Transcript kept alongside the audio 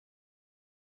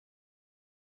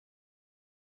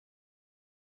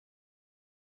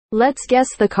Let's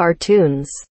guess the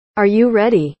cartoons. Are you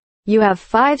ready? You have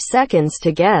 5 seconds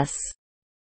to guess.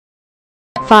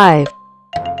 5,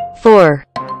 4,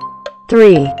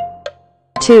 3,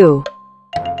 2,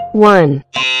 1.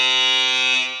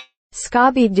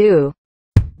 Scooby-Doo.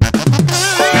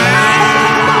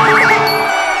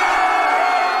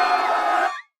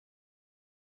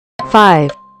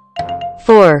 5,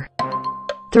 4,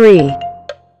 3,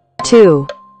 2,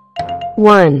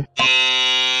 1.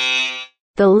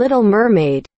 The Little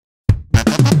Mermaid.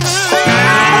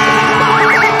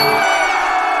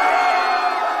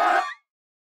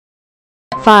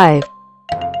 5,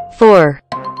 4,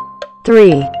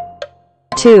 3,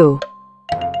 2,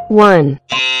 1.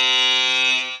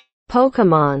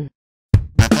 Pokemon.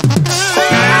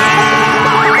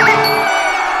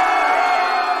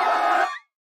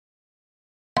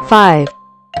 5,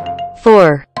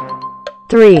 4,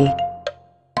 3,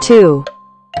 2,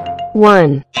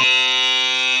 1.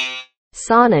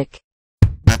 Sonic.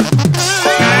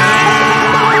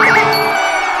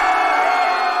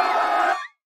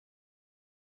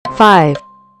 5,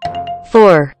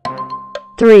 4,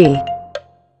 3,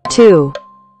 2,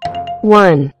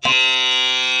 1.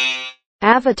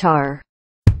 Avatar.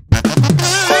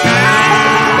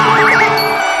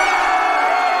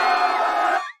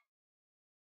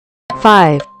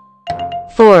 5,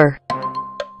 4,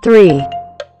 3,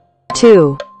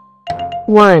 2,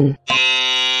 1.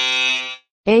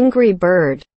 Angry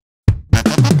Bird.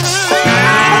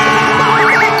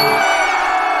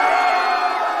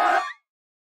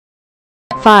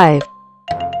 5,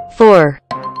 4,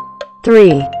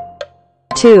 3,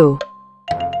 2,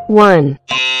 1.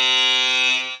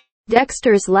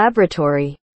 Dexter's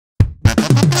Laboratory.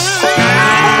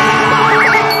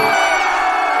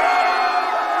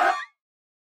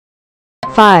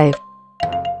 5,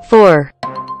 4,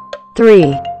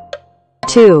 3,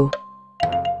 2,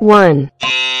 1.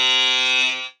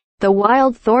 The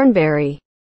Wild Thornberry.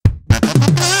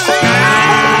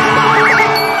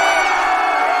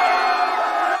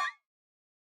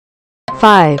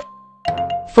 5,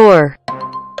 4,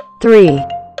 3,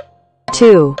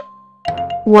 2,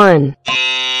 1.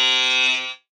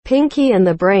 Pinky and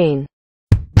the Brain.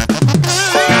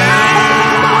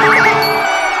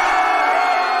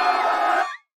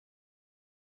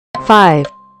 5,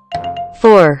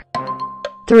 4,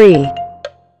 3,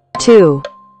 2,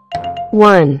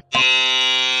 1.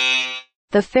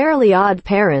 The Fairly Odd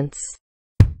Parents.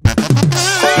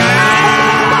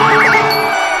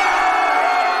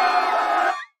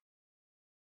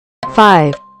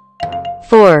 5,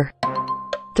 4,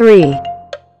 3,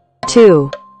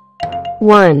 2,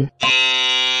 1.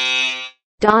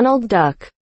 Donald Duck.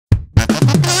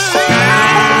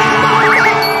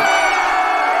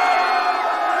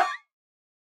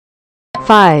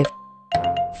 5,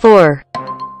 4,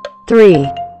 3,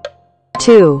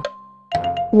 2,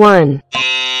 1.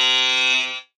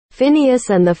 Phineas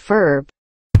and the Ferb.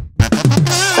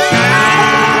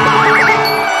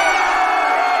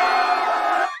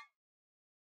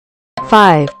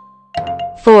 5,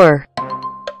 4,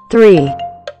 3,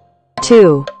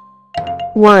 2,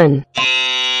 1.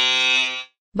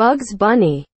 Bugs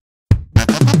Bunny.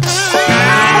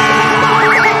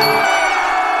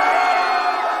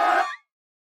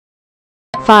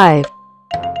 5,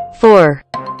 4,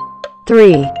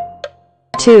 3,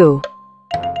 2,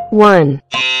 1.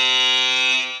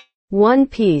 One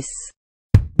Piece.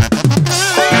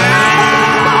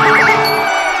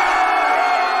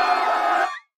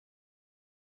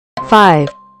 5,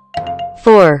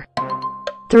 4,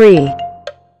 3,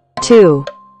 2,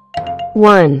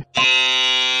 1.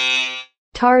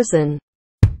 Tarzan.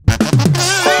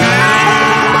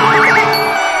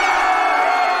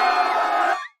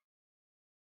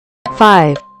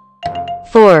 5,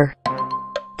 4,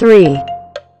 3,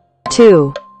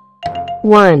 2,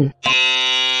 1.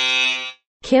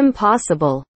 Kim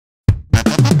Possible.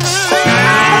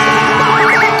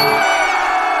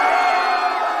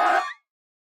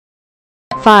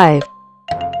 5,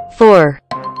 4,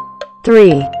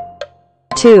 3,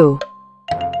 2,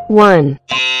 1.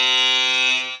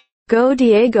 Go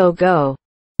Diego Go.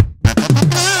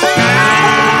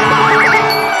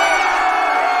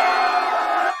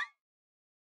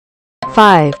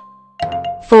 5,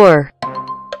 4,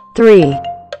 3,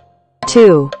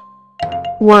 2,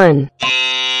 1.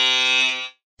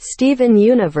 Steven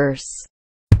Universe.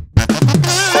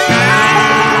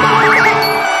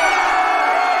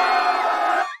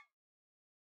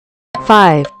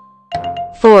 5,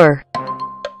 4,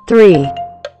 3,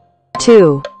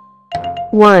 2,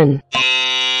 1.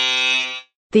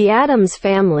 The Addams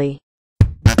Family.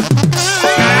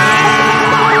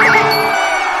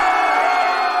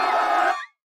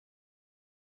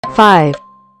 5,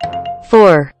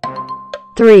 4,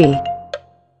 3,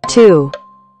 2,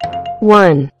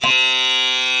 1.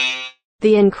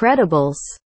 The Incredibles.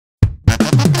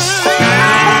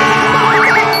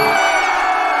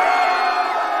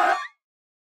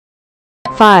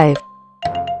 5,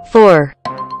 4,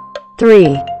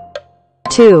 3,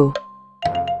 2,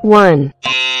 1.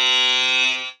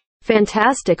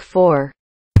 Fantastic Four.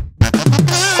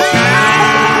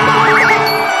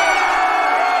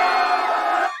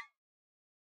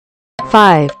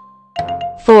 5,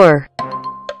 4,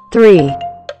 3,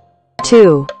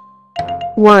 2,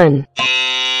 1.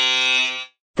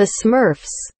 The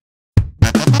Smurfs.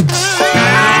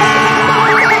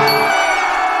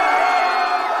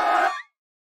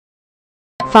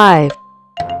 5,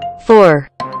 4,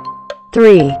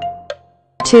 3,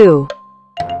 2,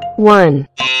 1.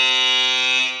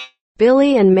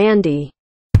 Billy and Mandy.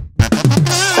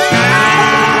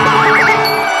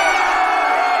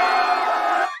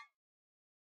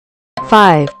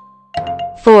 5,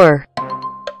 4,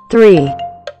 3,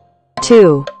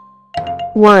 2,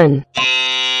 1.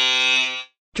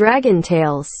 Dragon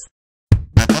Tales.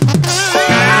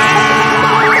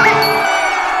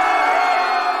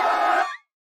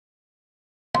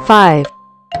 5,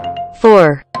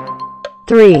 4,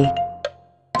 3,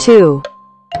 2,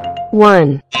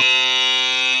 1.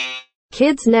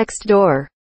 Kids Next Door.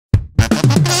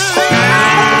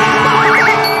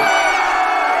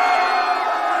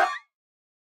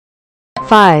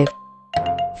 5,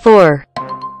 4,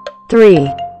 3,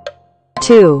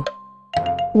 2,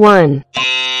 1.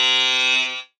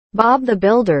 Bob the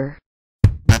Builder.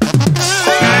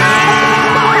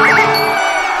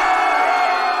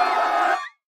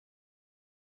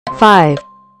 5,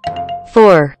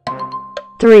 4,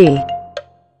 3,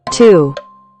 2,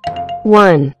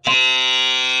 1.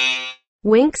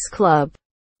 Winx Club.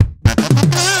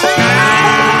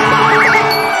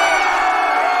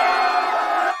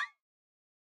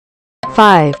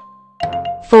 5,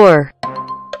 4,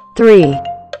 3,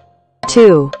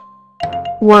 2,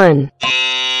 1.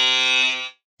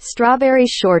 Strawberry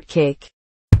Shortcake.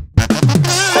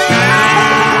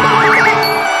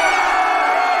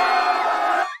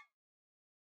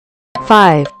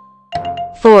 5,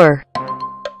 4,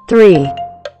 3,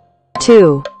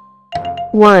 2,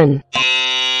 1.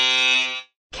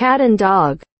 Cat and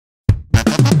Dog.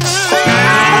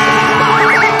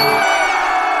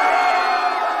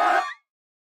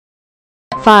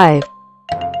 5,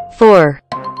 4,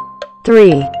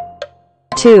 3,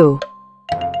 2,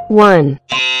 1.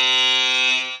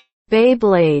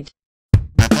 Beyblade.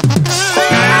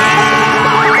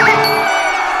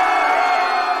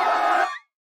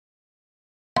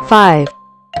 5,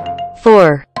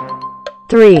 4,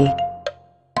 3,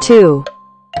 2,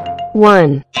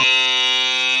 1.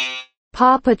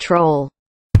 Paw Patrol.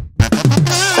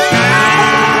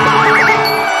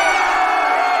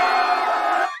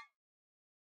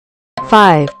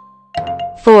 5,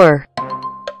 4,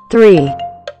 3,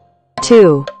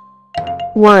 2,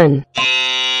 1.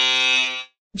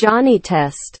 Johnny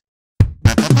Test.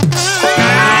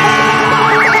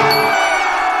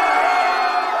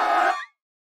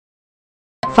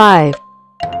 5,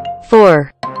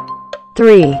 4,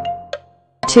 3,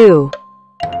 2,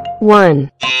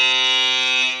 1.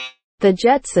 The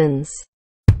Jetsons.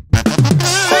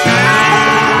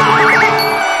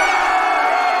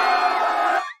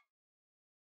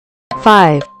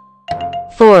 5,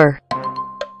 4,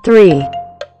 3,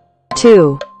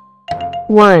 2,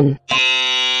 1.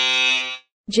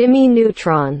 Jimmy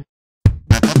Neutron.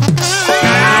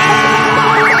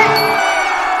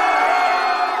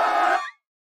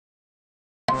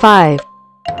 5,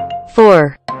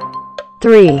 4,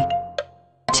 3,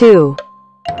 2,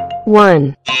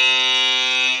 1.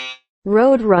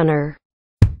 Roadrunner.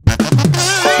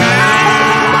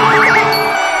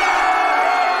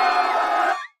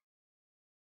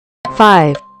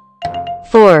 5,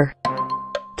 4,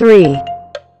 3,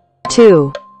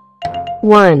 2,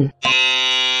 1.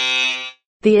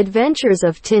 The Adventures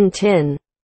of Tintin.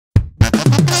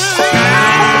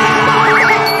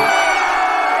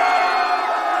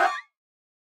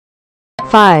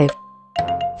 5,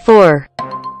 4,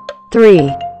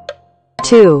 3,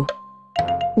 2,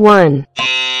 1.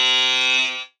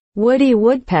 Woody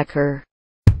Woodpecker.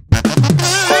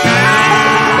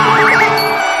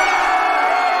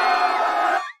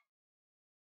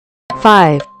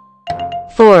 5,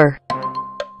 4,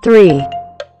 3,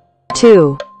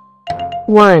 2,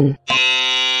 1.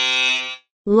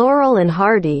 Laurel and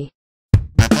Hardy.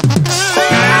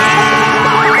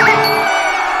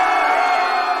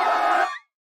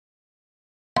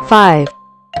 5,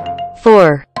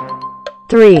 4,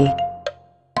 3,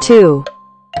 2,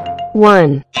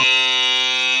 1.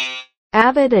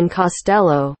 Avid and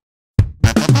Costello.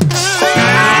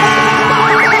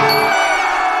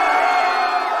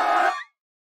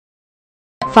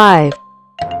 5,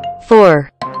 4,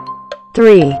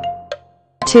 3,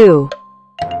 2,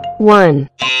 1.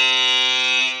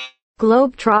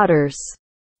 Globetrotters.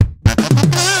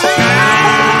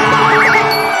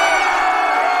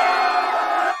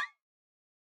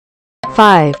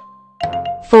 5,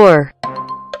 4,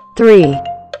 3,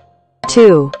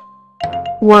 2,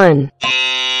 1.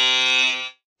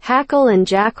 Hackle and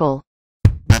Jackal.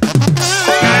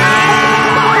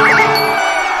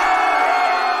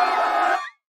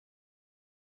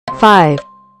 5,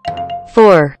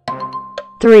 4,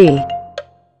 3,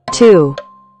 2,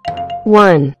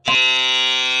 1.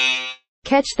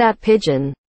 Catch that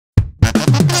pigeon.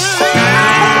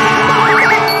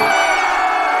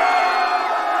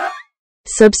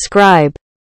 Subscribe.